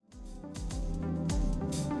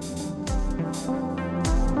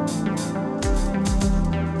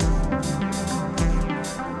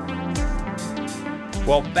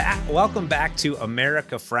Well, welcome back to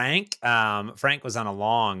America, Frank. Frank was on a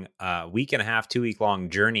long week and a half, 2 week long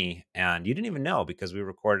journey, and you didn't even know because we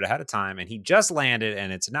recorded ahead of time. And he just landed,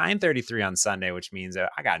 and it's 9:33 on Sunday, which means I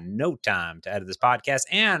got no time to edit this podcast.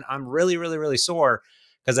 And I'm really, really, really sore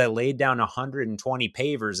because I laid down 120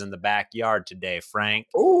 pavers in the backyard today, Frank.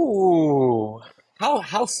 Ooh,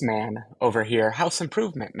 house man over here, house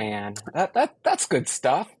improvement man. That's good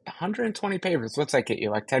stuff. 120 pavers. What's that get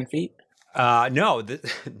you? Like 10 feet? No,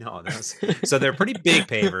 no. So they're pretty big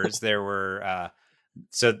pavers. There were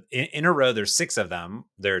so in a row. There's 6 of them.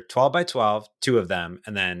 They're 12 by 12, 2 of them,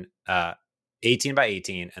 and then 18 by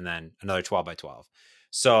 18, and then another 12 by 12.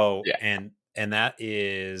 So Yeah. and that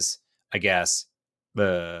is, I guess,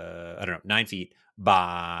 I don't know, 9 feet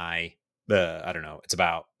by I don't know. It's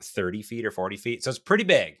about 30 feet or 40 feet. So it's pretty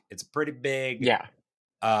big. It's a pretty big Yeah.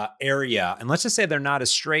 area. And let's just say they're not as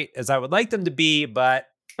straight as I would like them to be, but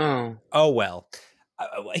oh well.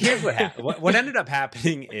 Here's what happened. What ended up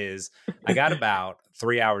happening is I got about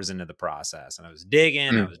 3 hours into the process, and I was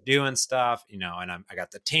digging, I was doing stuff, and I got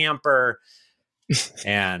the tamper,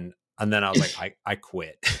 and then I was like, I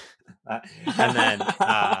quit, and then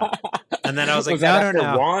I was like, Was that no,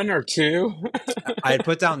 after 1 or 2? I had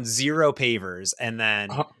put down 0 pavers, and then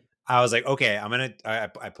I was like, okay,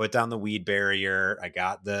 I put down the weed barrier, I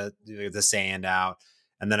got the sand out,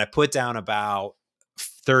 and then I put down about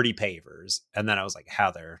 30 pavers, and then I was like,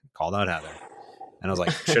 called out Heather, and I was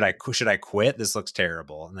like, should I quit? This looks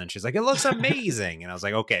terrible. And then she's like, it looks amazing. And I was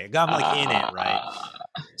like, okay, I'm like in it, right?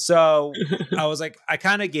 So I was like, I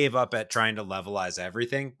kind of gave up at trying to levelize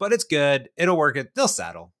everything, but it's good. It'll work. They'll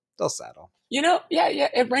settle. Yeah,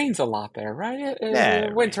 it rains a lot there, right?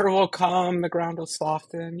 Winter will come, the ground will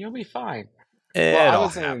soften, you'll be fine. It'll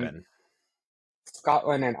happen.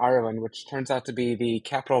 Scotland and Ireland, which turns out to be the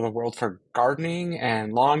capital of the world for gardening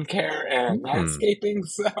and lawn care and landscaping.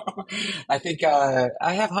 So I think I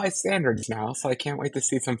have high standards now, so I can't wait to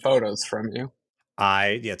see some photos from you.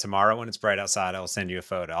 Tomorrow when it's bright outside, I'll send you a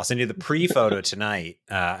photo. I'll send you the pre-photo tonight,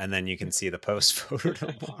 and then you can see the post photo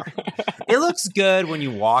tomorrow. It looks good when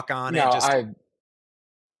you walk on it.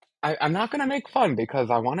 I'm not going to make fun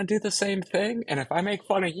because I want to do the same thing. And if I make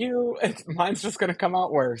fun of you, mine's just going to come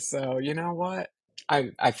out worse. So you know what?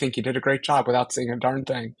 I think you did a great job without seeing a darn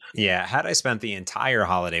thing. Yeah, had I spent the entire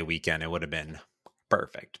holiday weekend, it would have been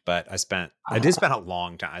perfect. But I did spend a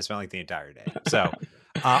long time. I spent like the entire day. So,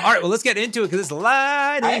 all right, well, let's get into it because it's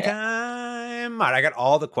lightning time. All right, I got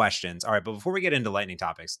all the questions. All right, but before we get into lightning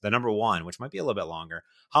topics, the number one, which might be a little bit longer,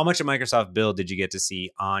 how much of Microsoft Build did you get to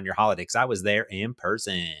see on your holiday? Because I was there in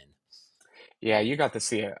person. Yeah, you got to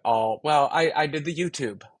see it all. Well, I did the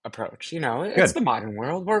YouTube approach. It's the modern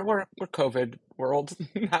world. We're COVID world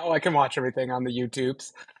now. I can watch everything on the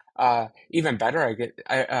YouTubes. Even better,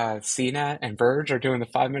 CNET and Verge are doing the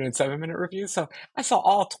 5-minute and 7-minute reviews. So I saw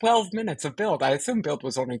all 12 minutes of Build. I assume Build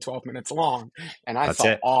was only 12 minutes long, and I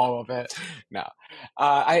saw all of it. No,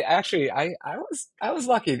 I was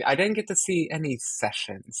lucky. I didn't get to see any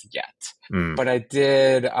sessions yet, but I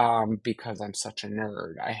did because I'm such a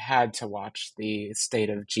nerd. I had to watch the State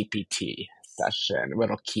of GPT session,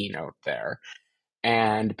 little keynote there.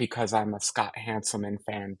 And because I'm a Scott Hanselman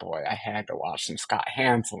fanboy, I had to watch some Scott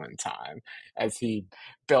Hanselman time as he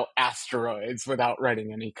built asteroids without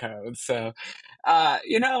writing any code. So,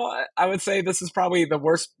 I would say this is probably the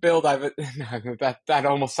worst build that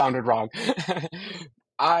almost sounded wrong.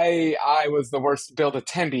 I was the worst build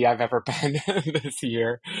attendee I've ever been this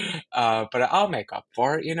year, but I'll make up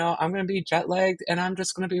for it. I'm going to be jet lagged, and I'm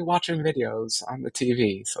just going to be watching videos on the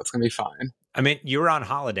TV, so it's going to be fine. I mean, you were on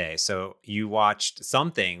holiday, so you watched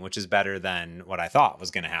something, which is better than what I thought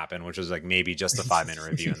was going to happen, which was like maybe just a 5-minute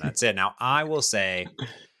review and that's it. Now, I will say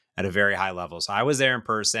at a very high level. So I was there in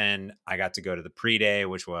person. I got to go to the pre-day,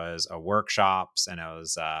 which was a workshops, and I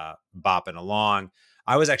was bopping along.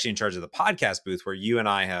 I was actually in charge of the podcast booth where you and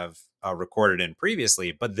I have recorded in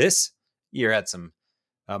previously, but this year had some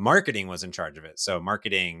marketing was in charge of it. So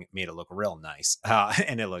marketing made it look real nice.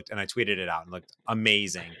 And I tweeted it out and looked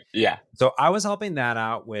amazing. Yeah. So I was helping that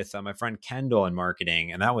out with my friend Kendall in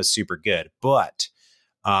marketing, and that was super good. But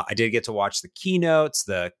I did get to watch the keynotes,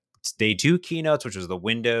 the day 2 keynotes, which was the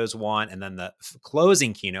Windows one, and then the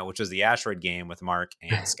closing keynote, which was the Asteroid game with Mark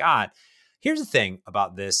and Scott. Here's the thing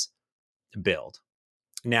about this build.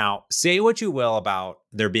 Now, say what you will about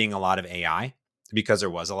there being a lot of AI, because there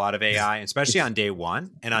was a lot of AI, especially on day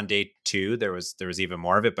 1, and on day 2, there was even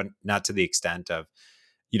more of it, but not to the extent of,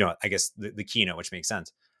 I guess the keynote, which makes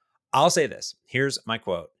sense. I'll say this. Here's my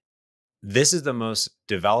quote. This is the most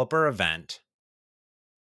developer event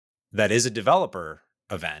that is a developer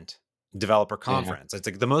event, developer conference. Yeah. It's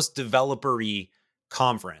like the most developer-y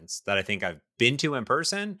conference that I think I've been to in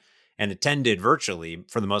person and attended virtually.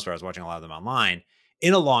 For the most part, I was watching a lot of them online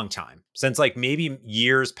in a long time, since like maybe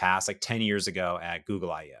years past, like 10 years ago at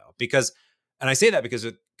Google I/O. Because, and I say that because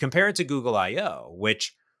compared to Google I/O,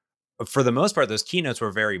 which for the most part, those keynotes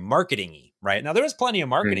were very marketing-y, right? Now there was plenty of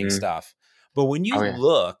marketing Hmm. stuff, but when you Oh yeah.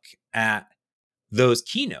 look at those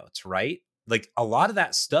keynotes, right? Like a lot of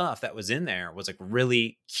that stuff that was in there was like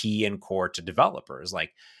really key and core to developers,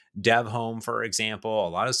 like Dev Home, for example, a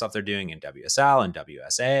lot of stuff they're doing in WSL and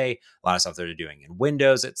WSA, a lot of stuff they're doing in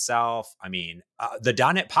Windows itself. I mean, the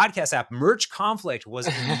 .NET podcast app Merge Conflict was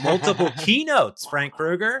in multiple keynotes, Frank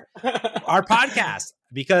Krueger, our podcast,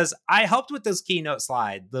 because I helped with those keynote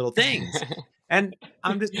slide little things. And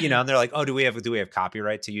I'm just, and they're like, oh, do we have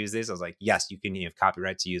copyright to use this? I was like, yes, you can have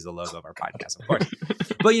copyright to use the logo of our podcast, of course.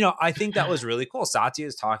 But, I think that was really cool. Satya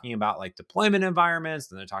is talking about like deployment environments,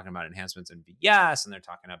 and they're talking about enhancements in VS, and they're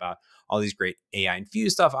talking about all these great AI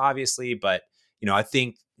infused stuff, obviously. But, I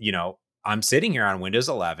think, I'm sitting here on Windows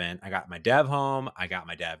 11. I got my dev home. I got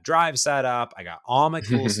my dev drive set up. I got all my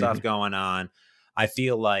cool stuff going on. I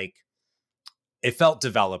feel like it felt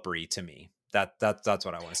developer-y to me. That's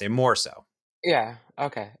what I want to say, more so. Yeah,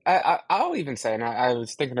 okay. I'll even say, and I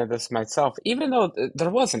was thinking of this myself, even though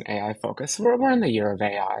there was an AI focus, we're in the year of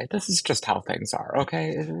AI. This is just how things are,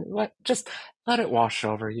 okay? Just let it wash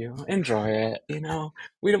over you. Enjoy it,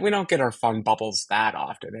 We don't get our fun bubbles that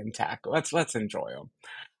often in tech. Let's enjoy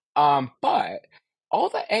them. But all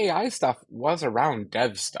the AI stuff was around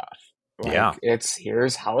dev stuff. Yeah. Like,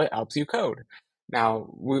 here's how it helps you code. Now,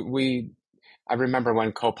 I remember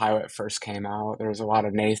when Copilot first came out, there was a lot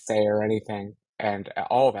of naysay or anything and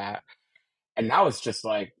all that. And now it's just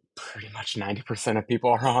like pretty much 90% of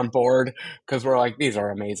people are on board because we're like, these are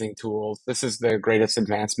amazing tools. This is the greatest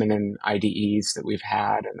advancement in IDEs that we've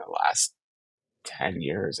had in the last 10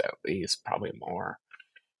 years, at least, probably more.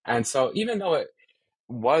 And so even though it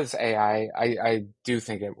was AI, I do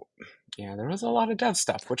think there was a lot of dev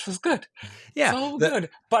stuff, which was good. Yeah. So good.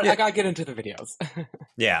 But Yeah. I gotta get into the videos.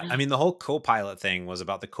 Yeah. I mean, the whole Copilot thing was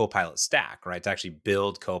about the Copilot stack, right? To actually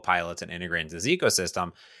build Copilots and integrate into this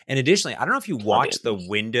ecosystem. And additionally, I don't know if you watched the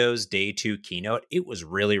Windows Day 2 keynote. It was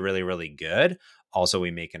really, really, really good. Also,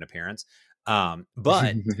 we make an appearance.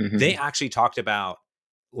 But they actually talked about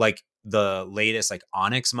like the latest like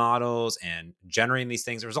Onyx models and generating these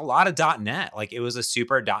things. There was a lot of .NET. Like it was a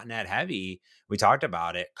super .NET heavy. We talked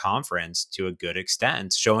about it conference to a good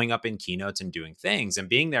extent, showing up in keynotes and doing things and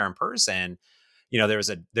being there in person. There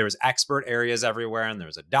was expert areas everywhere, and there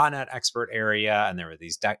was a .NET expert area, and there were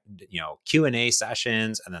these Q&A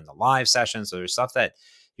sessions, and then the live sessions. So there's stuff that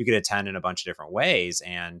you could attend in a bunch of different ways,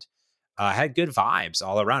 and had good vibes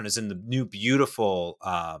all around. It's in the new beautiful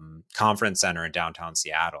conference center in downtown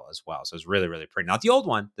Seattle as well. So it's really, really pretty. Not the old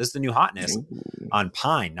one. This is the new hotness on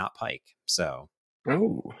Pine, not Pike. So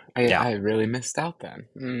I really missed out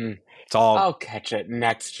then. It's all. I'll catch it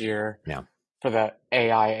next year. Yeah. For the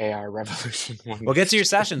AI AR revolution one. Well, get to your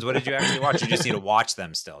sessions. What did you actually watch? You just need to watch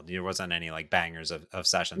them still. There wasn't any like bangers of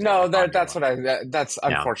sessions. No, that's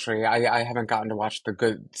unfortunately, I haven't gotten to watch the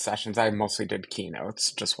good sessions. I mostly did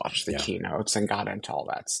keynotes, just watched the keynotes and got into all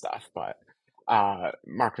that stuff. But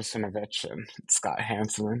Mark Russinovich and Scott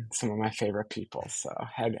Hanselman, some of my favorite people. So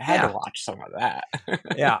had to watch some of that.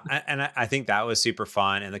 Yeah. And I think that was super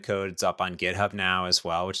fun. And the code's up on GitHub now as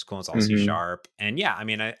well, which is cool. It's all C#. And yeah, I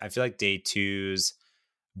mean, I feel like Day 2's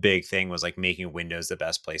big thing was like making Windows the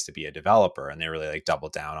best place to be a developer. And they really like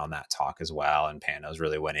doubled down on that talk as well. And Panos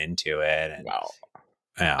really went into it. And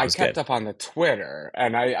I kept up on the Twitter,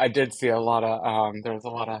 and I did see a lot of there was a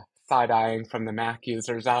lot of side-eyeing from the Mac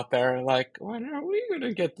users out there, like, when are we going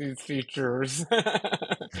to get these features?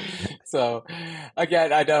 So,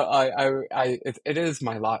 again, it is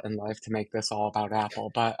my lot in life to make this all about Apple,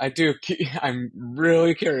 but I'm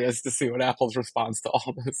really curious to see what Apple's response to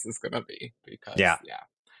all this is going to be, because,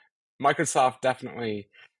 Microsoft definitely,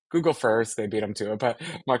 Google first, they beat them to it, but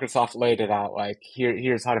Microsoft laid it out like,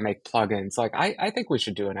 here's how to make plugins. Like, I think we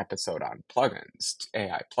should do an episode on plugins,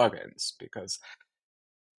 AI plugins, because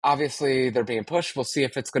obviously they're being pushed. We'll see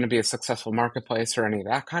if it's going to be a successful marketplace or any of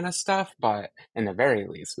that kind of stuff. But in the very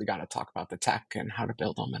least, we got to talk about the tech and how to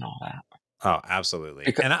build them and all that. Oh,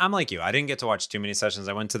 absolutely. And I'm like you. I didn't get to watch too many sessions.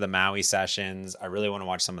 I went to the Maui sessions. I really want to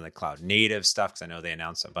watch some of the cloud native stuff because I know they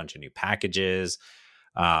announced a bunch of new packages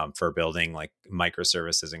for building like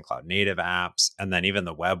microservices and cloud native apps. And then even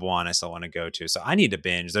the web one I still want to go to. So I need to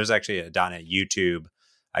binge. There's actually a .NET YouTube.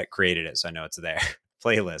 I created it, so I know it's there.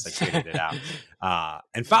 Playlist. I tweeted it out.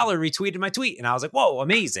 And Fowler retweeted my tweet. And I was like, whoa,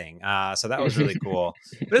 amazing. So that was really cool.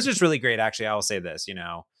 But it's just really great. Actually, I will say this,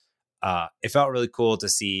 it felt really cool to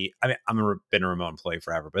see. I mean, been a remote employee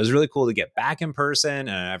forever, but it was really cool to get back in person.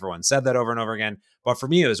 And everyone said that over and over again. But for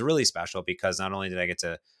me, it was really special because not only did I get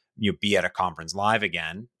to be at a conference live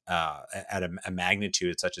again at a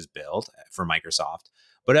magnitude such as Build for Microsoft,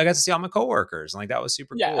 but I got to see all my coworkers, and like that was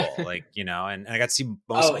super Yeah. cool. Like, and I got to see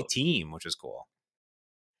most of my Oh, team, which was cool.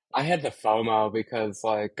 I had the FOMO because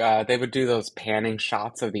like they would do those panning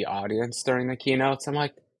shots of the audience during the keynotes. I'm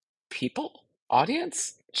like, people,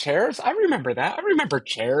 audience, chairs. I remember that. I remember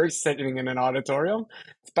chairs sitting in an auditorium.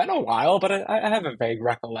 It's been a while, but I have a vague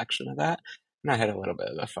recollection of that. And I had a little bit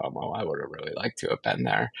of the FOMO. I would have really liked to have been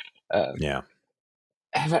there. Um, Yeah.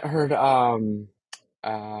 I haven't heard uh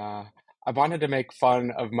I wanted to make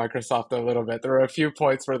fun of Microsoft a little bit. There were a few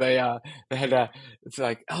points where they had it's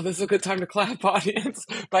like, oh, this is a good time to clap, audience.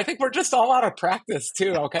 But I think we're just all out of practice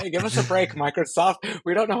too. Okay, give us a break, Microsoft.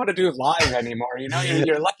 We don't know how to do live anymore.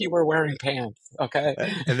 You're lucky we're wearing pants. Okay.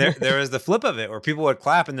 And there was the flip of it where people would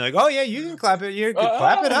clap and they're like, "Oh yeah, you can clap it. You can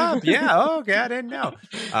clap it Ah! up. Yeah. Oh, okay, I didn't know."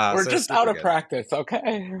 We're So it's just out super of good. practice.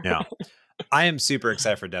 Okay. Yeah. I am super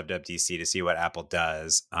excited for WWDC to see what Apple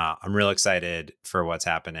does. I'm real excited for what's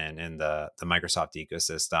happening in the Microsoft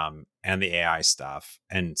ecosystem and the AI stuff.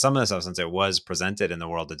 And some of the stuff, since it was presented in the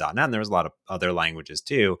world of .NET, and there was a lot of other languages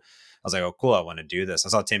too. I was like, oh, cool, I want to do this. I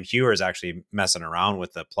saw Tim Hewer is actually messing around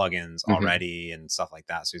with the plugins Mhm. already and stuff like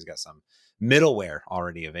that. So he's got some middleware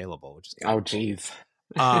already available, which is kind of Oh, cool. geez.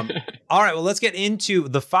 All right, well, let's get into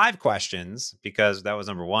the 5 questions because that was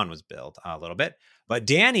number 1 was Build a little bit. But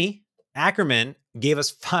Danny Ackerman gave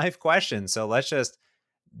us 5 questions. So let's just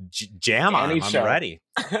jam on Danny them. I'm show. ready.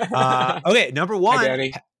 Okay, number Hi, 1,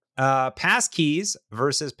 Danny. passkeys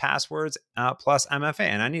versus passwords plus MFA.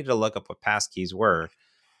 And I needed to look up what passkeys were.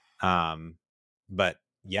 But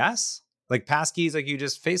yes, like passkeys, like you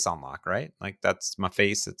just face unlock, right? Like that's my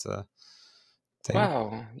face. It's a thing.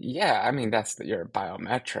 Well, yeah, I mean that's your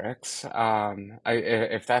biometrics.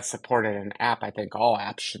 If that's supported in an app, I think all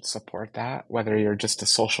apps should support that, whether you're just a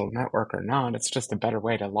social network or not. It's just a better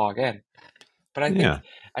way to log in. But Yeah.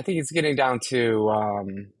 I think it's getting down to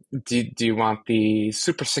do you want the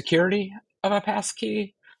super security of a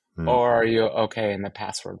passkey, Hmm. or are you okay in the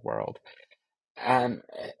password world? And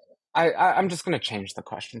I'm just going to change the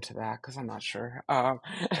question to that because I'm not sure.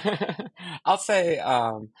 I'll say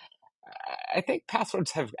I think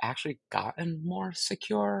passwords have actually gotten more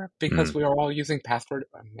secure Hmm. because we are all using password.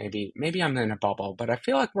 Maybe I'm in a bubble, but I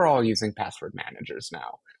feel like we're all using password managers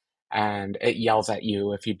now, and it yells at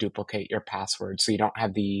you if you duplicate your password, so you don't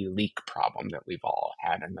have the leak problem that we've all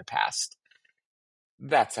had in the past.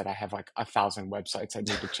 That said, I have like 1,000 websites I need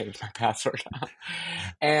to change my password on.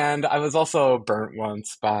 And I was also burnt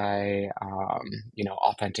once by,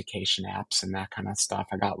 authentication apps and that kind of stuff.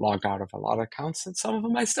 I got logged out of a lot of accounts, and some of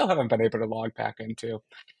them I still haven't been able to log back into.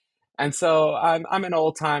 And so I'm an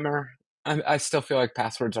old timer. I still feel like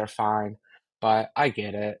passwords are fine, but I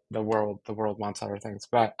get it. The world wants other things.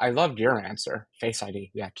 But I loved your answer, Face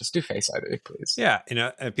ID. Yeah, just do Face ID, please. Yeah,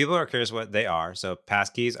 and people are curious what they are. So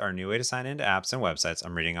passkeys are a new way to sign into apps and websites.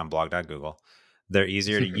 I'm reading on blog.google. They're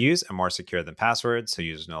easier to use and more secure than passwords, so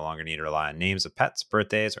users no longer need to rely on names of pets,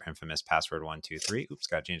 birthdays, or infamous password 123. Oops,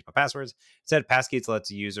 got to change my passwords. Instead, passkeys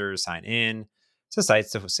lets users sign in to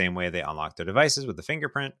sites the same way they unlock their devices with a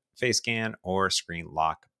fingerprint, face scan, or screen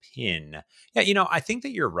lock pin. Yeah, I think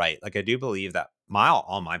that you're right. Like I do believe that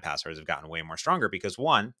all my passwords have gotten way more stronger because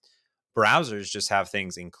one, browsers just have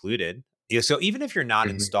things included. Yeah, so even if you're not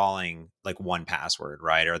Mhm. installing like one password,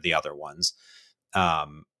 right, or the other ones,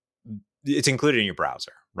 um, it's included in your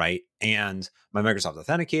browser, right? And my Microsoft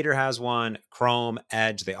Authenticator has one, Chrome,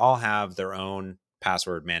 Edge, they all have their own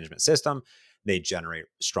password management system. They generate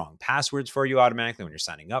strong passwords for you automatically when you're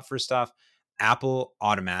signing up for stuff. Apple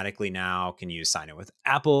automatically now can use sign in with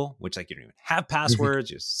Apple, which like you don't even have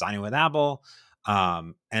passwords, you just sign in with Apple.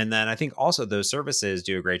 And then I think also those services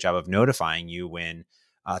do a great job of notifying you when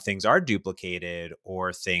things are duplicated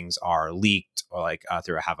or things are leaked or like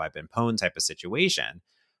through a have I been pwned type of situation.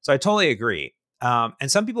 So I totally agree.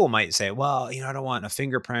 And some people might say, well, I don't want a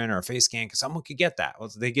fingerprint or a face scan because someone could get that.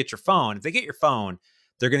 Well, they get your phone. If they get your phone,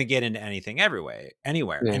 they're going to get into anything anywhere.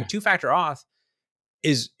 Yeah. And two-factor auth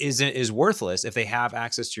is worthless if they have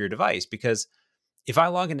access to your device because if I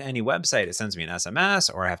log into any website, it sends me an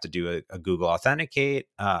SMS or I have to do a Google Authenticate,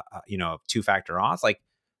 two-factor auth. Like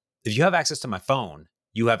if you have access to my phone,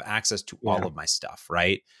 you have access to all Yeah. of my stuff,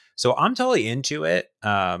 right? So I'm totally into it.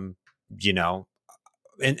 You know,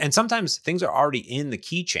 and sometimes things are already in the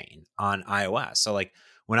keychain on iOS. So like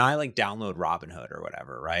when I like download Robinhood or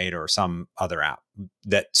whatever, right? Or some other app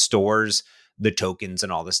that stores the tokens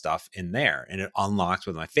and all this stuff in there, and it unlocks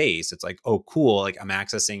with my face. It's like, oh, cool. Like I'm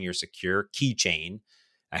accessing your secure keychain.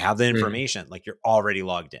 I have the Mhm. information. Like you're already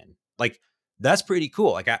logged in. Like that's pretty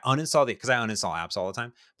cool. Like I uninstalled it because I uninstall apps all the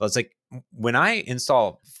time. But it's like when I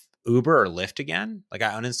install Uber or Lyft again, like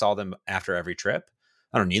I uninstall them after every trip.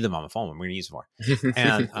 I don't need them on my phone. I'm going to use them more.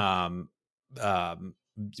 And um,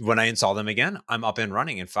 when I install them again, I'm up and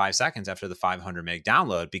running in 5 seconds after the 500 meg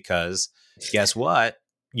download because guess what?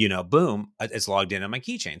 Boom, it's logged in on my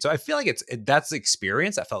keychain. So I feel like that's the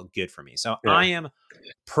experience that felt good for me. So I Yeah. am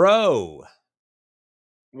pro.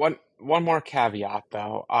 One more caveat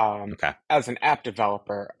though. Okay. As an app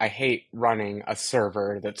developer, I hate running a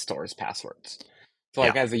server that stores passwords. So Yeah.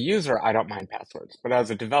 like as a user, I don't mind passwords, but as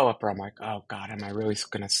a developer, I'm like, oh God, am I really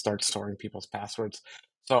going to start storing people's passwords?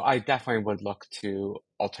 So I definitely would look to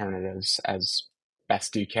alternatives as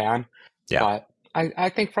best you can. Yeah. But I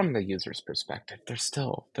think from the user's perspective, they're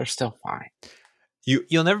still fine.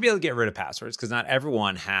 You'll never be able to get rid of passwords because not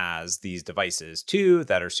everyone has these devices too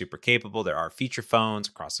that are super capable. There are feature phones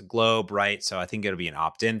across the globe, right? So I think it'll be an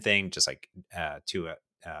opt-in thing, just like to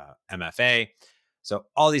a MFA. So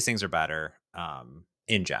all these things are better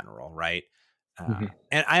in general, right? Mhm.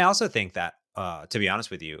 And I also think that, to be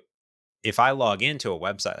honest with you, if I log into a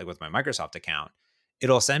website like with my Microsoft account,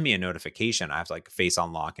 it'll send me a notification. I have to like face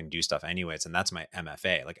unlock and do stuff anyways. And that's my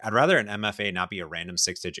MFA. Like I'd rather an MFA not be a random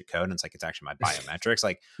 6-digit code. And it's like, it's actually my biometrics.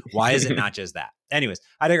 Like, why is it not just that? Anyways,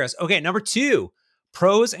 I digress. Okay. Number 2,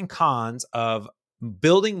 pros and cons of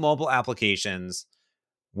building mobile applications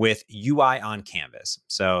with UI on canvas.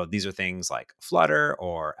 So these are things like Flutter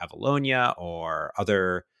or Avalonia or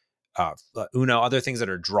other Uno, other things that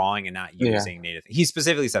are drawing and not Yeah. using native. He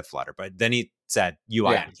specifically said Flutter, but then he said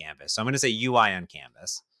UI Yeah. on canvas. So I'm going to say UI on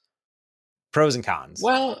canvas. Pros and cons.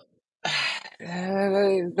 Well,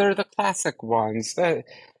 they're the classic ones.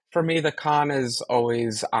 For me, the con is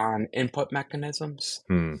always on input mechanisms.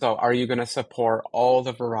 Hmm. So, are you going to support all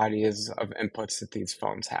the varieties of inputs that these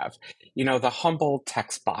phones have? The humble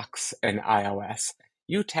text box in iOS.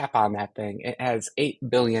 You tap on that thing, it has 8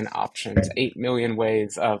 billion options, 8 million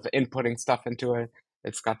ways of inputting stuff into it.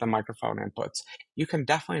 It's got the microphone inputs. You can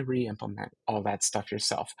definitely re implement all that stuff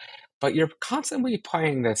yourself. But you're constantly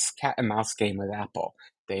playing this cat and mouse game with Apple.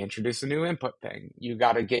 They introduce a new input thing. You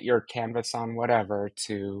got to get your canvas on whatever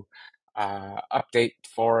to update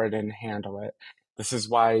for it and handle it. This is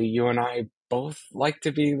why you and I both like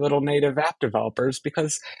to be little native app developers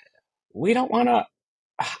because we don't want to.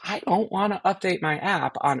 I don't want to update my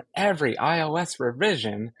app on every iOS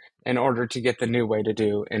revision in order to get the new way to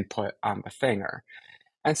do input on the thinger.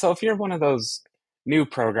 And so if you're one of those new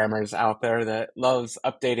programmers out there that loves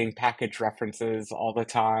updating package references all the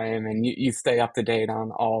time and you stay up to date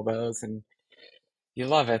on all those and you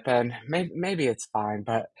love it, then maybe it's fine.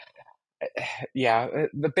 But yeah,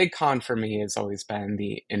 the big con for me has always been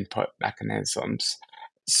the input mechanisms.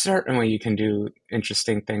 Certainly, you can do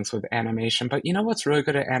interesting things with animation, but you know what's really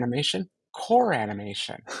good at animation? Core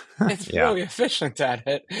animation. It's Yeah. really efficient at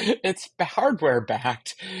it. It's hardware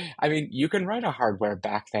backed. I mean, you can write a hardware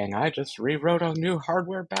backed thing. I just rewrote a new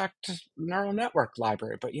hardware backed neural network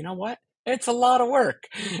library, but you know what? It's a lot of work,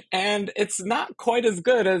 and it's not quite as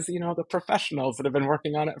good as the professionals that have been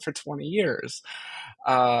working on it for 20 years.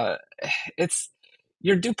 Uh, it's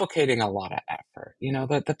You're duplicating a lot of effort.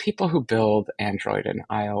 The people who build Android and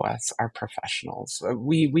iOS are professionals.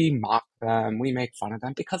 We mock them, we make fun of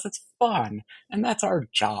them because it's fun, and that's our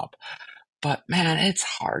job. But man, it's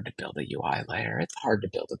hard to build a UI layer. It's hard to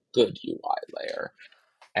build a good UI layer,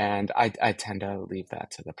 and I tend to leave that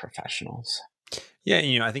to the professionals. Yeah,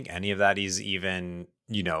 I think any of that is even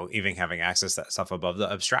having access to that stuff above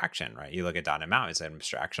the abstraction, right? You look at .NET MAUI, it's an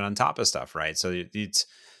abstraction on top of stuff, right? So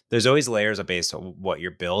there's always layers of based on what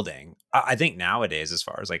you're building. I think nowadays, as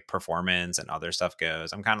far as like performance and other stuff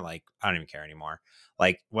goes, I'm kind of like, I don't even care anymore.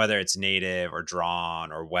 Like whether it's native or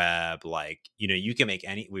drawn or web, like, you can make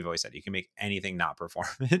we've always said you can make anything not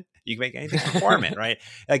performant. You can make anything performant, right?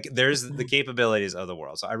 Like there's the capabilities of the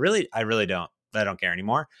world. So I don't care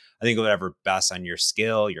anymore. I think whatever best on your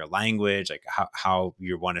skill, your language, like how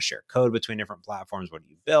you want to share code between different platforms. What are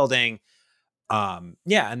you building?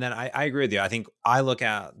 Yeah. And then I agree with you. I think I look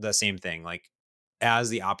at the same thing, like as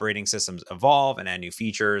the operating systems evolve and add new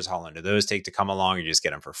features, how long do those take to come along? You just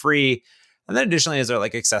get them for free. And then additionally, is there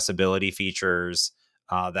like accessibility features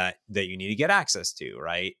that you need to get access to,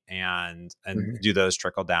 right? And Mhm. do those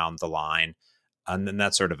trickle down the line? And then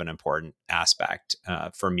that's sort of an important aspect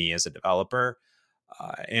for me as a developer.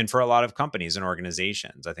 And for a lot of companies and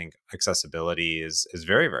organizations, I think accessibility is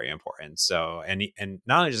very, very important. So, and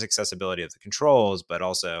not only just accessibility of the controls, but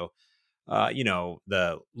also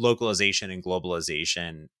the localization and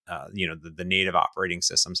globalization, the native operating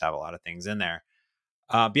systems have a lot of things in there.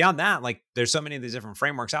 Beyond that, like there's so many of these different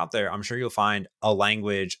frameworks out there. I'm sure you'll find a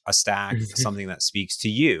language, a stack, something that speaks to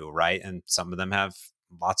you, right? And some of them have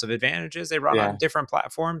lots of advantages. They run on Yeah. different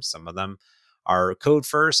platforms. Some of them are code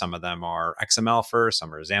first, some of them are XML first,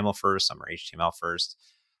 some are XAML first, some are HTML first.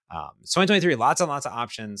 It's 2023, lots and lots of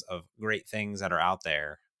options of great things that are out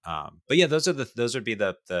there. But yeah, those would be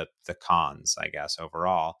the cons, I guess,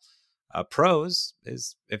 overall. Pros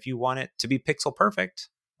is if you want it to be pixel perfect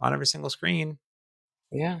on every single screen,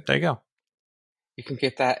 Yeah. there you go. You can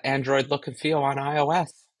get that Android look and feel on iOS.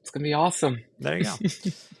 It's going to be awesome. There you go.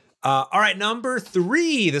 All right, number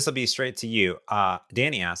 3. This will be straight to you.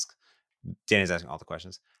 Danny's asking all the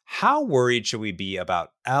questions. How worried should we be about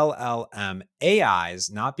LLM AIs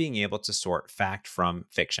not being able to sort fact from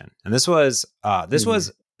fiction? And this was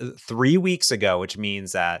 3 weeks ago, which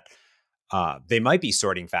means that they might be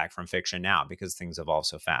sorting fact from fiction now because things evolve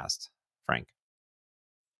so fast. Frank.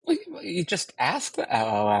 Well, you just ask the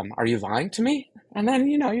LLM, are you lying to me? And then,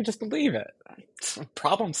 you just believe it.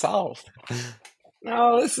 Problem solved.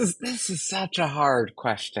 No, this is such a hard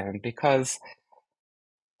question because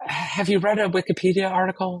have you read a Wikipedia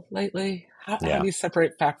article lately? How Yeah. do you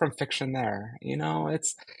separate fact from fiction there?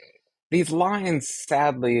 It's these lines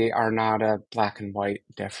sadly are not a black and white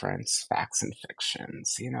difference, facts and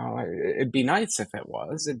fictions. It'd be nice if it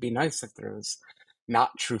was. It'd be nice if there was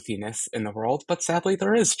not truthiness in the world, but sadly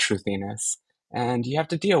there is truthiness. And you have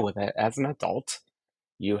to deal with it as an adult.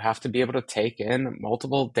 You have to be able to take in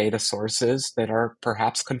multiple data sources that are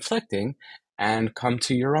perhaps conflicting and come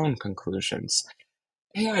to your own conclusions.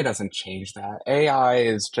 AI doesn't change that. AI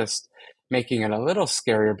is just making it a little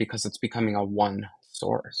scarier because it's becoming a one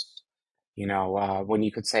source. When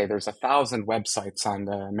you could say there's 1,000 websites on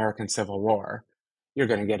the American Civil War, you're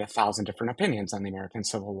going to get 1,000 different opinions on the American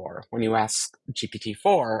Civil War. When you ask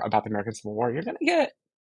GPT-4 about the American Civil War, you're going to get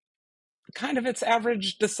kind of its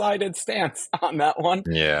average decided stance on that one,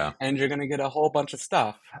 Yeah. and you're going to get a whole bunch of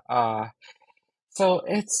stuff. So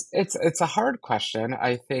it's a hard question.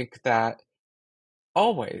 I think that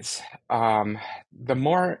always, the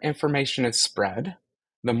more information is spread,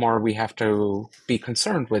 the more we have to be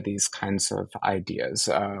concerned with these kinds of ideas.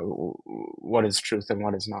 What is truth and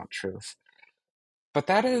what is not truth? But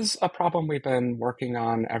that is a problem we've been working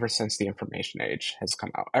on ever since the information age has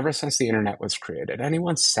come out, ever since the internet was created.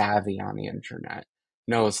 Anyone savvy on the internet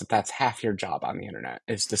knows that that's half your job on the internet,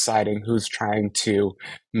 is deciding who's trying to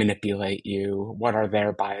manipulate you, what are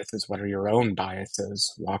their biases, what are your own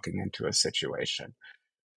biases walking into a situation.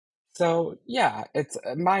 So yeah, it's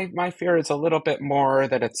my fear is a little bit more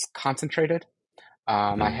that it's concentrated.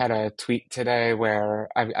 I Mhm. had a tweet today where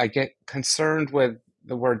I get concerned with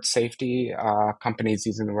the word safety, companies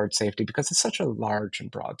using the word safety because it's such a large and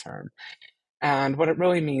broad term. And what it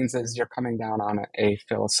really means is you're coming down on a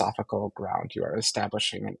philosophical ground. You are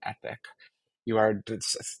establishing an ethic. You are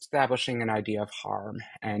establishing an idea of harm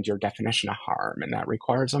and your definition of harm. And that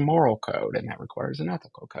requires a moral code and that requires an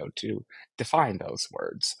ethical code to define those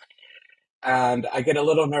words. And I get a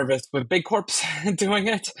little nervous with big corps doing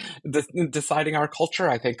it, deciding our culture.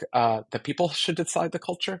 I think the people should decide the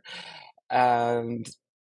culture. And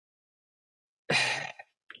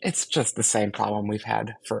it's just the same problem we've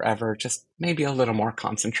had forever, just maybe a little more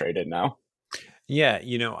concentrated now. Yeah,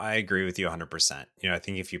 I agree with you 100%. I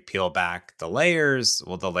think if you peel back the layers,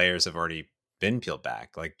 well, the layers have already been peeled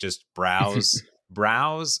back. Like just browse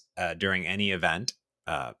during any event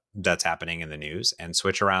that's happening in the news and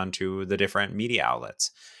switch around to the different media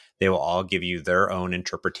outlets. They will all give you their own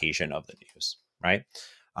interpretation of the news, right?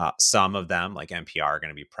 Some of them, like NPR, are going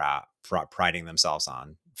to be priding themselves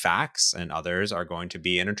on facts, and others are going to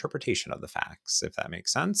be an interpretation of the facts, if that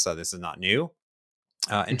makes sense. So this is not new.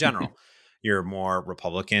 In general, your more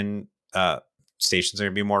Republican stations are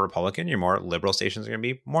going to be more Republican. Your more liberal stations are going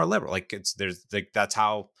to be more liberal. Like there's like that's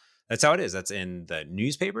how it is. That's in the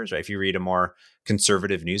newspapers, right? If you read a more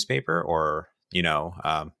conservative newspaper or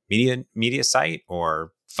media site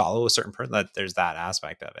or follow a certain person, that there's that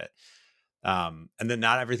aspect of it. And then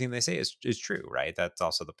not everything they say is true, right? That's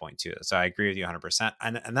also the point too. So I agree with you 100%.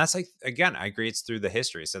 And that's like, again, I agree it's through the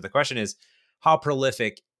history. So the question is, how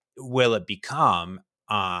prolific will it become?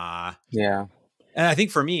 Yeah. And I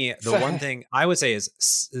think for me, the So, one thing I would say is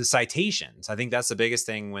citations. I think that's the biggest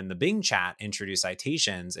thing when the Bing chat introduced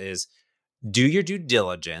citations is do your due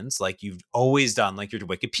diligence like you've always done, like your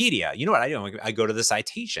Wikipedia. You know what I do? I go to the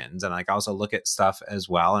citations and like I also look at stuff as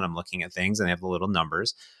well. And I'm looking at things and they have the little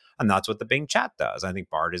numbers. And that's what the Bing chat does. I think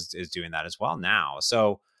Bard is doing that as well now.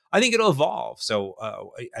 So I think it'll evolve.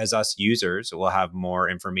 So as us users, we'll have more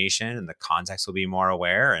information and the context will be more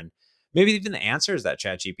aware, and maybe even the answers that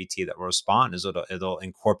ChatGPT that will respond is it'll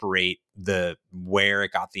incorporate the where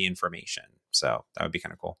it got the information. So that would be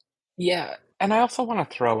kind of cool. Yeah, and I also want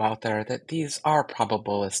to throw out there that these are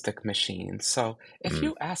probabilistic machines. So if Mm,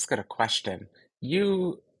 you ask it a question,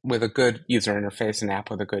 you, with a good user interface, an app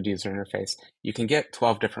with a good user interface, you can get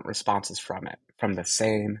 12 different responses from it, from the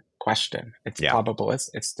same question. It's yeah, probabilistic,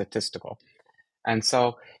 it's statistical. And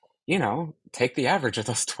so, take the average of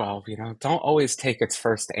those 12, don't always take its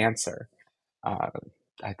first answer. Uh,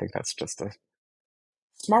 I think that's just a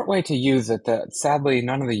smart way to use it that sadly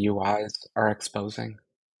none of the UIs are exposing.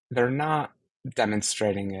 They're not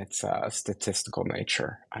demonstrating its statistical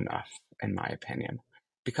nature enough, in my opinion,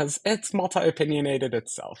 because it's multi-opinionated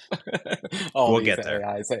itself. All we'll these get there.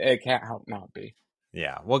 AIs, it can't help not be.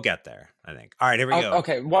 Yeah, we'll get there, I think. All right, here we go.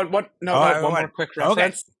 Okay, no, Oh, no, one more what? quick Okay,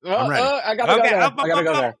 reference. I'm ready. I gotta go Okay, there. up, I up, gotta up,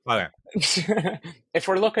 go up. there. Okay. If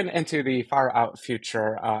we're looking into the far out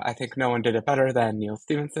future, I think no one did it better than Neil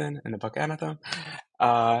Stephenson in the book Anathem.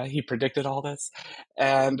 He predicted all this,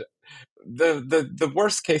 and the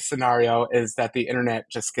worst case scenario is that the internet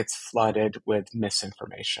just gets flooded with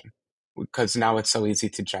misinformation because now it's so easy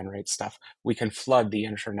to generate stuff. We can flood the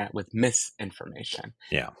internet with misinformation.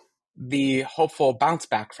 Yeah, The hopeful bounce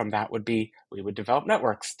back from that would be we would develop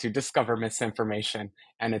networks to discover misinformation,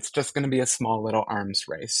 and it's just going to be a small little arms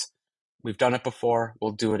race. We've done it before,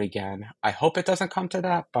 we'll do it again. I hope it doesn't come to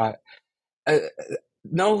that, but uh,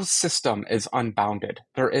 no system is unbounded.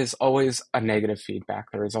 There is always a negative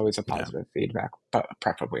feedback. There is always a yeah. positive feedback, but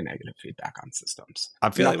preferably negative feedback on systems.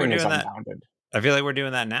 I feel like we're Nothing is doing that. unbounded. I feel like we're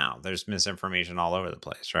doing that now. There's misinformation all over the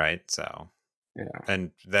place, right? So, Yeah.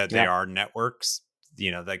 and that they Yep. are networks.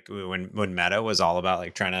 Like when Meta was all about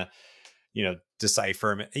like trying to,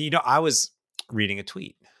 decipher. I was reading a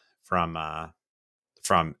tweet from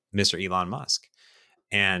Mr. Elon Musk,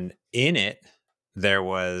 and in it there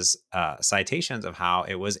was citations of how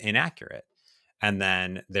it was inaccurate, and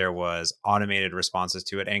then there was automated responses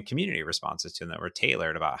to it and community responses to them that were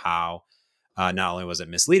tailored about how not only was it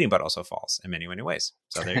misleading but also false in many many ways.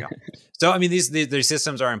 So there you go. So I mean, these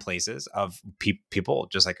systems are in places of people,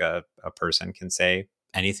 just like a person can say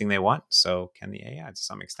anything they want, so can the AI to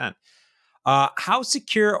some extent. How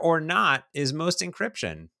secure or not is most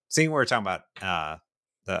encryption? Seeing we're talking about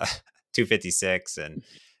the 256 and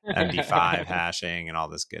MD5 hashing and all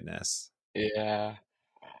this goodness. Yeah.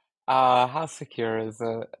 How secure is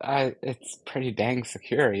it? It's pretty dang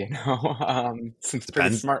secure, since pretty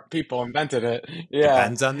Depends smart people invented it. Yeah.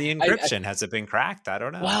 depends on the I encryption. Has it been cracked? I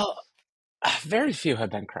don't know. well, very few have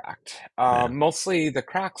been cracked. Yeah. Mostly the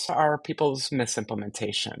cracks are people's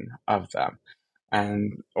misimplementation of them,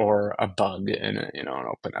 and or a bug in an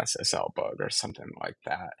OpenSSL bug or something like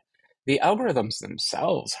that. The algorithms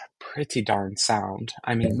themselves are pretty darn sound.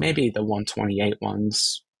 I mean, maybe the 128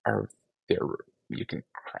 ones are there. You can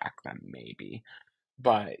crack them, maybe,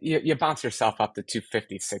 but you bounce yourself up to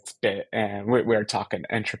 256 bit, and we're talking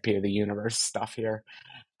entropy of the universe stuff here.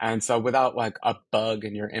 And so without like a bug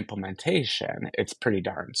in your implementation, it's pretty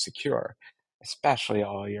darn secure, especially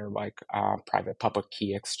all your like private public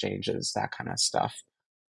key exchanges, that kind of stuff.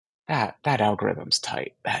 That algorithm's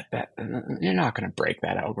tight. That you're not going to break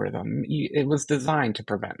that algorithm. It was designed to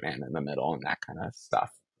prevent man in the middle and that kind of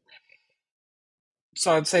stuff.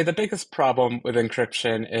 So I'd say the biggest problem with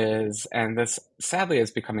encryption is, and this sadly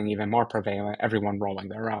is becoming even more prevalent, everyone rolling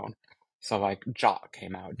their own. So like JWT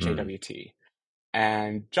came out, Mm. JWT.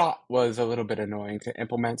 And JWT was a little bit annoying to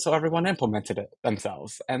implement, so everyone implemented it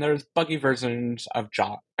themselves. And there's buggy versions of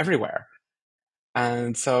JWT everywhere.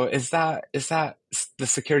 And so is that the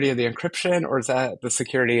security of the encryption, or is that the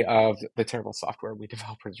security of the terrible software we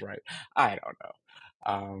developers write? I don't know.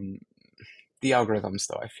 Um, the algorithms,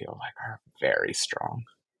 though, I feel like are very strong.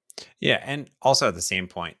 Yeah. And also at the same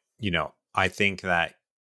point, I think that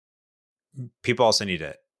people also need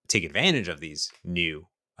to take advantage of these new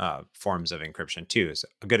forms of encryption too. So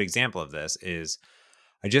a good example of this is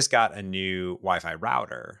I just got a new Wi-Fi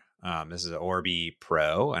router. This is an Orbi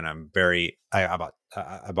Pro, and I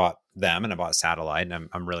bought them, and I bought satellite, and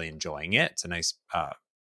I'm really enjoying it. It's a nice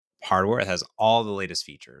hardware. It has all the latest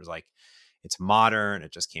features. Like, it's modern.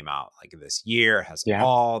 It just came out like this year. It has Yeah.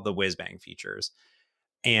 all the whiz bang features,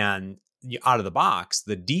 and out of the box,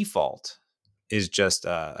 the default is just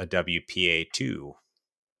a WPA2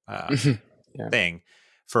 uh, Yeah. thing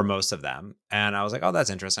for most of them. And I was like, oh, that's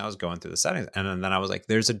interesting. I was going through the settings, and then I was like,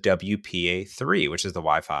 there's a WPA3, which is the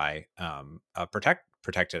Wi-Fi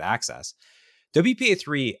protected access.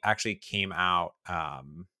 WPA3 actually came out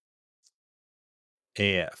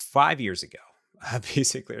 5 years ago.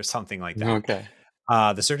 basically, or something like that. Okay.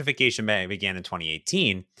 The certification began in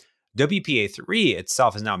 2018. WPA3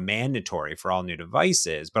 itself is now mandatory for all new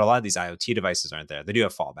devices, but a lot of these IoT devices aren't there. They do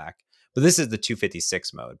have fallback, but this is the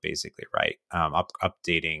 256 mode, basically, right?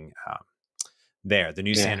 Updating there. The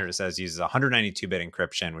new Yeah. standard, it says, uses 192-bit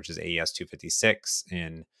encryption, which is AES 256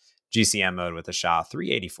 in GCM mode with a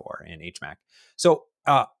SHA-384 in HMAC. So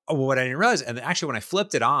what I didn't realize, and actually when I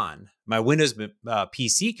flipped it on, my Windows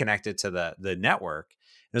PC connected to the network,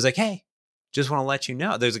 it was like, hey, just want to let you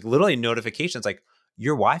know. There's like literally notifications like,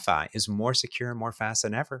 your Wi-Fi is more secure and more fast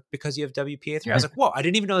than ever because you have WPA3. I was like, whoa, I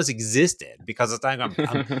didn't even know this existed, because at the time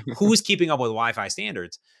who's keeping up with Wi-Fi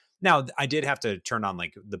standards? Now, I did have to turn on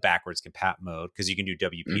like the backwards compat mode, because you can do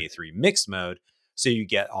WPA3 mixed mode, so you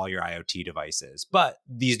get all your IoT devices. But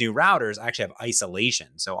these new routers actually have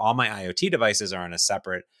isolation. So all my IoT devices are on a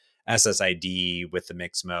separate SSID with the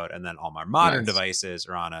mixed mode, and then all my modern devices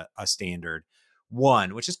are on a standard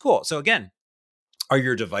one, which is cool. So again, are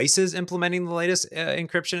your devices implementing the latest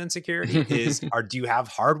encryption and security? Do you have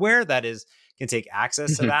hardware that can take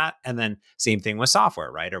access to that? And then same thing with software,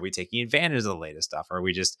 right? Are we taking advantage of the latest stuff? Or are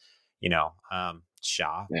we just,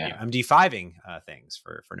 MD5ing things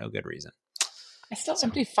for no good reason? I still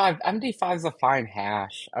MD5 is a fine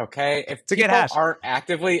hash, okay? If It's a good people hash. aren't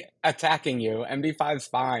actively attacking you, MD5 is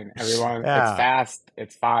fine, everyone. Yeah. It's fast,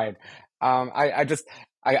 it's fine. I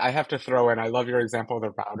have to throw in, I love your example of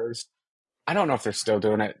the routers. I don't know if they're still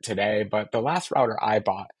doing it today, but the last router I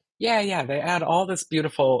bought, yeah, they add all this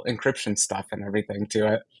beautiful encryption stuff and everything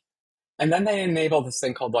to it. And then they enable this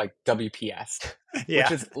thing called like WPS,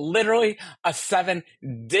 which is literally a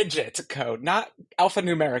 7-digit code, not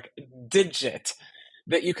alphanumeric, digit,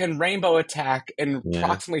 that you can rainbow attack in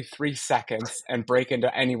approximately 3 seconds and break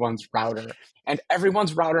into anyone's router. And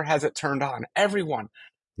everyone's router has it turned on. Everyone,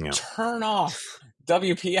 turn off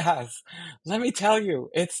WPS. Let me tell you,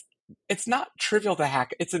 it's not trivial to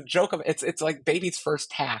hack. It's a joke of it's like baby's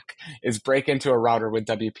first hack is break into a router with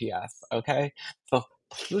WPS. Okay, so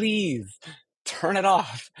please turn it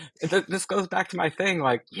off. This goes back to my thing.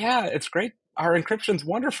 Like, yeah, it's great. Our encryption's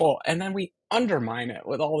wonderful, and then we undermine it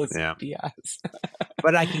with all this BS.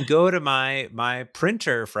 But I can go to my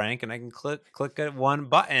printer, Frank, and I can click at one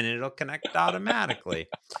button, and it'll connect automatically.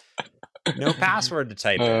 No password to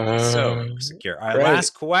type in. So secure. All right,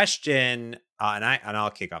 last question, and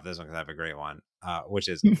I'll kick off this one because I have a great one, which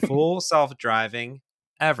is full self-driving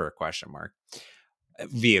ever ?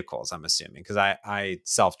 Vehicles, I'm assuming, because I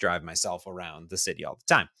self-drive myself around the city all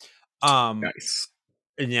the time. Nice.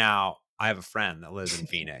 Now, I have a friend that lives in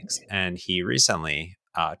Phoenix, and he recently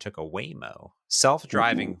took a Waymo,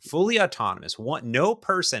 self-driving, fully autonomous, no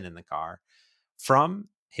person in the car, from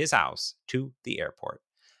his house to the airport.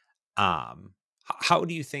 How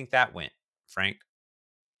do you think that went, Frank?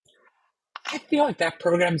 I feel like that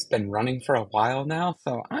program's been running for a while now,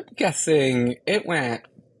 so I'm guessing it went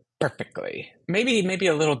perfectly. Maybe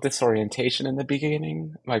a little disorientation in the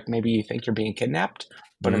beginning, like maybe you think you're being kidnapped,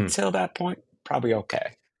 but until that point, probably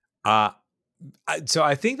okay. So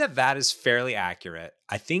I think that is fairly accurate.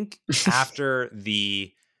 I think after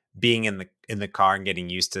the being in the car and getting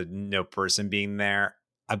used to no person being there,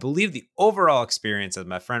 I believe the overall experience, as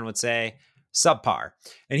my friend would say, subpar.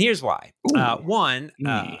 And here's why. One,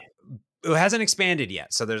 it hasn't expanded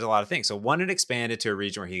yet, so there's a lot of things. So one, it expanded to a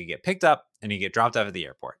region where he could get picked up and he get dropped off at the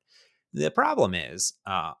airport. The problem is,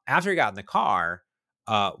 after he got in the car,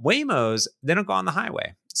 Waymos, they don't go on the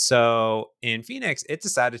highway. So in Phoenix, it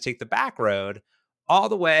decided to take the back road all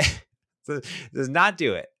the way. Does not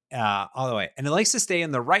do it all the way. And it likes to stay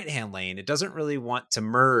in the right-hand lane. It doesn't really want to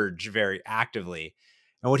merge very actively.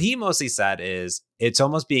 And what he mostly said is it's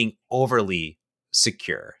almost being overly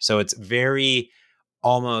secure. So it's very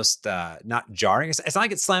almost not jarring. It's not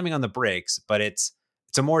like it's slamming on the brakes, but it's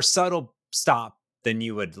a more subtle stop than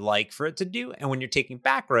you would like for it to do. And when you're taking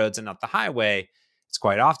back roads and not the highway, it's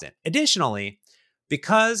quite often. Additionally,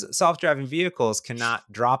 because self-driving vehicles cannot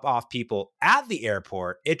drop off people at the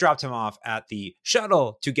airport, it dropped him off at the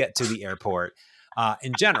shuttle to get to the airport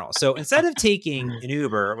in general. So instead of taking an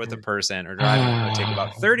Uber with a person or driving, it would take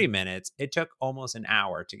about 30 minutes. It took almost an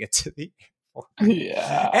hour to get to the airport.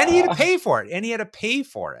 Yeah. And he had to pay for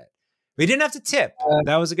it. We didn't have to tip.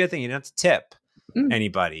 That was a good thing. You didn't have to tip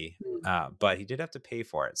anybody, but he did have to pay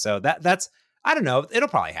for it. So that's, I don't know. It'll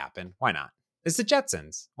probably happen. Why not? It's the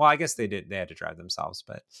Jetsons. Well, I guess they had to drive themselves,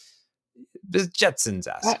 but the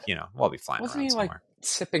Jetsons-esque, we'll be flying wasn't around he somewhere. like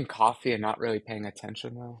sipping coffee and not really paying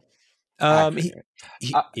attention though?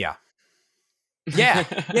 Yeah. Yeah,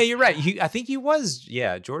 you're right. I think he was.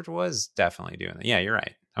 Yeah, George was definitely doing that. Yeah, you're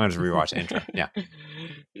right. I'm gonna just rewatch the intro. Yeah.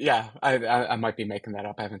 Yeah, I might be making that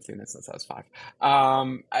up. I haven't seen it since I was 5.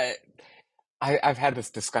 Um, I, I've had this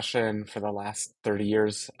discussion for the last 30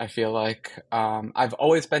 years, I feel like. I've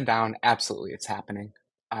always been down, absolutely, it's happening.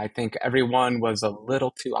 I think everyone was a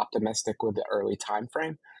little too optimistic with the early time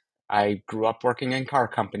frame. I grew up working in car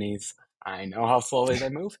companies. I know how slowly they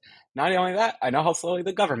move. Not only that, I know how slowly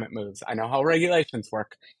the government moves. I know how regulations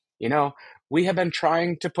work. You know, we have been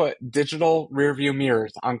trying to put digital rearview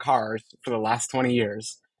mirrors on cars for the last 20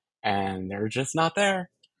 years, and they're just not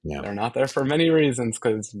there. Yeah. They're not there for many reasons,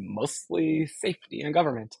 because mostly safety and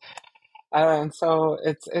government. And so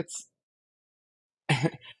it's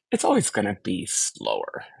it's always going to be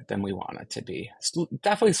slower than we want it to be.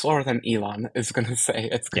 Definitely slower than Elon is going to say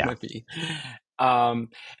it's going Yeah. to be. Um,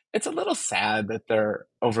 it's a little sad that they're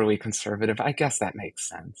overly conservative. I guess that makes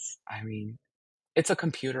sense. I mean, it's a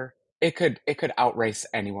computer. It could outrace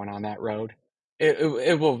anyone on that road.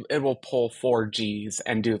 It will pull 4 Gs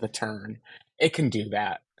and do the turn. It can do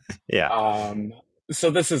that. Yeah. Um, so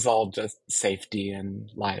this is all just safety and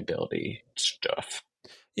liability stuff.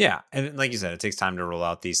 Yeah. And like you said, it takes time to roll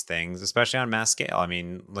out these things, especially on mass scale. I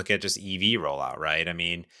mean, look at just EV rollout, right? I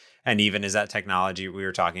mean, and even is that technology we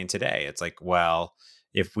were talking today? It's like, well,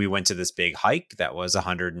 if we went to this big hike that was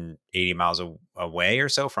 180 miles away or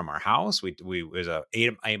so from our house, we it was a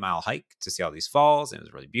 8 mile hike to see all these falls, and it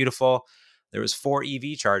was really beautiful. There was 4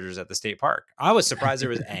 EV chargers at the state park. I was surprised there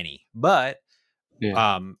was any, but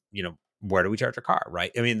Yeah. where do we charge a car,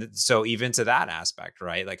 right? I mean, so even to that aspect,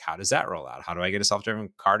 right? Like, how does that roll out? How do I get a self-driving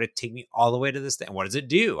car to take me all the way to this thing? What does it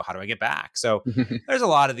do? How do I get back? So there's a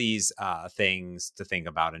lot of these things to think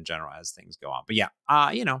about in general as things go on. But yeah,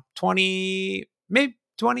 20, maybe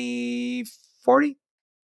 20, 40,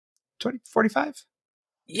 20, 45.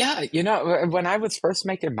 Yeah, when I was first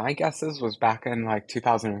making my guesses was back in like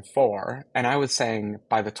 2004, and I was saying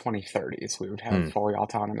by the 2030s we would have Hmm. fully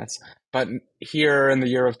autonomous. But here in the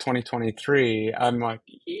year of 2023, I'm like,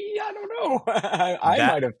 yeah, I don't know. I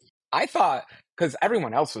That, might have, I thought, because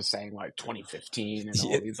everyone else was saying like 2015 and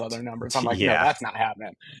all these other numbers. I'm like, no, yeah. that's not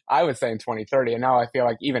happening. I was saying 2030, and now I feel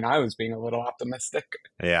like even I was being a little optimistic.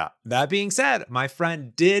 Yeah. That being said, my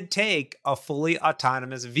friend did take a fully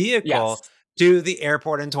autonomous vehicle Yes. to the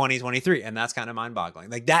airport in 2023. And that's kind of mind boggling.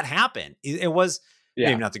 Like that happened. It was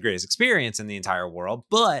maybe Yeah. not the greatest experience in the entire world,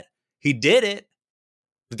 but he did it.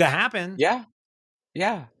 Did that happen? Yeah.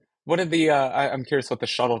 Yeah. What did I'm curious what the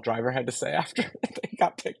shuttle driver had to say after they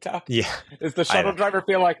got picked up. Yeah. Is the I shuttle don't, driver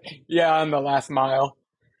feel like, yeah, I'm the last mile,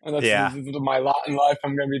 and this yeah. is my lot in life.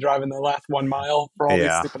 I'm going to be driving the last 1 mile for all these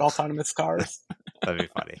Yeah. stupid autonomous cars. That'd be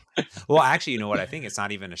funny. Well, actually, you know what? I think it's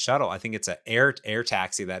not even a shuttle. I think it's an air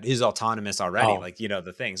taxi that is autonomous already. Oh, Like,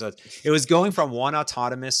 the thing. So it was going from one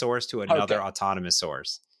autonomous source to another okay. autonomous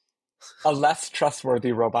source. A less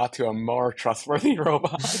trustworthy robot to a more trustworthy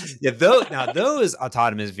robot. Yeah, those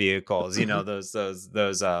autonomous vehicles, those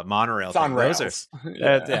monorail It's on things, those are rails.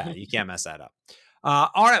 Yeah. yeah, you can't mess that up.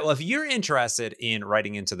 All right, well, if you're interested in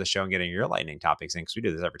writing into the show and getting your lightning topics in, because we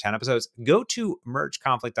do this every 10 episodes, go to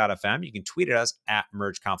mergeconflict.fm. You can tweet at us at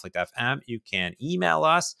mergeconflictfm. You can email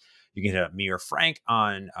us. You can hit up me or Frank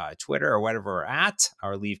on Twitter or whatever we're at,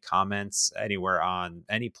 or leave comments anywhere on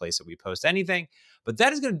any place that we post anything. But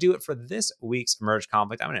that is going to do it for this week's Merge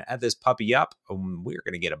Conflict. I'm going to add this puppy up. We're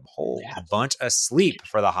going to get a whole bunch of sleep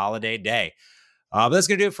for the holiday day. But that's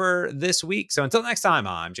going to do it for this week. So until next time,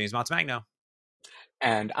 I'm James Montemagno.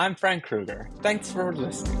 And I'm Frank Kruger. Thanks for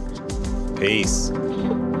listening. Peace.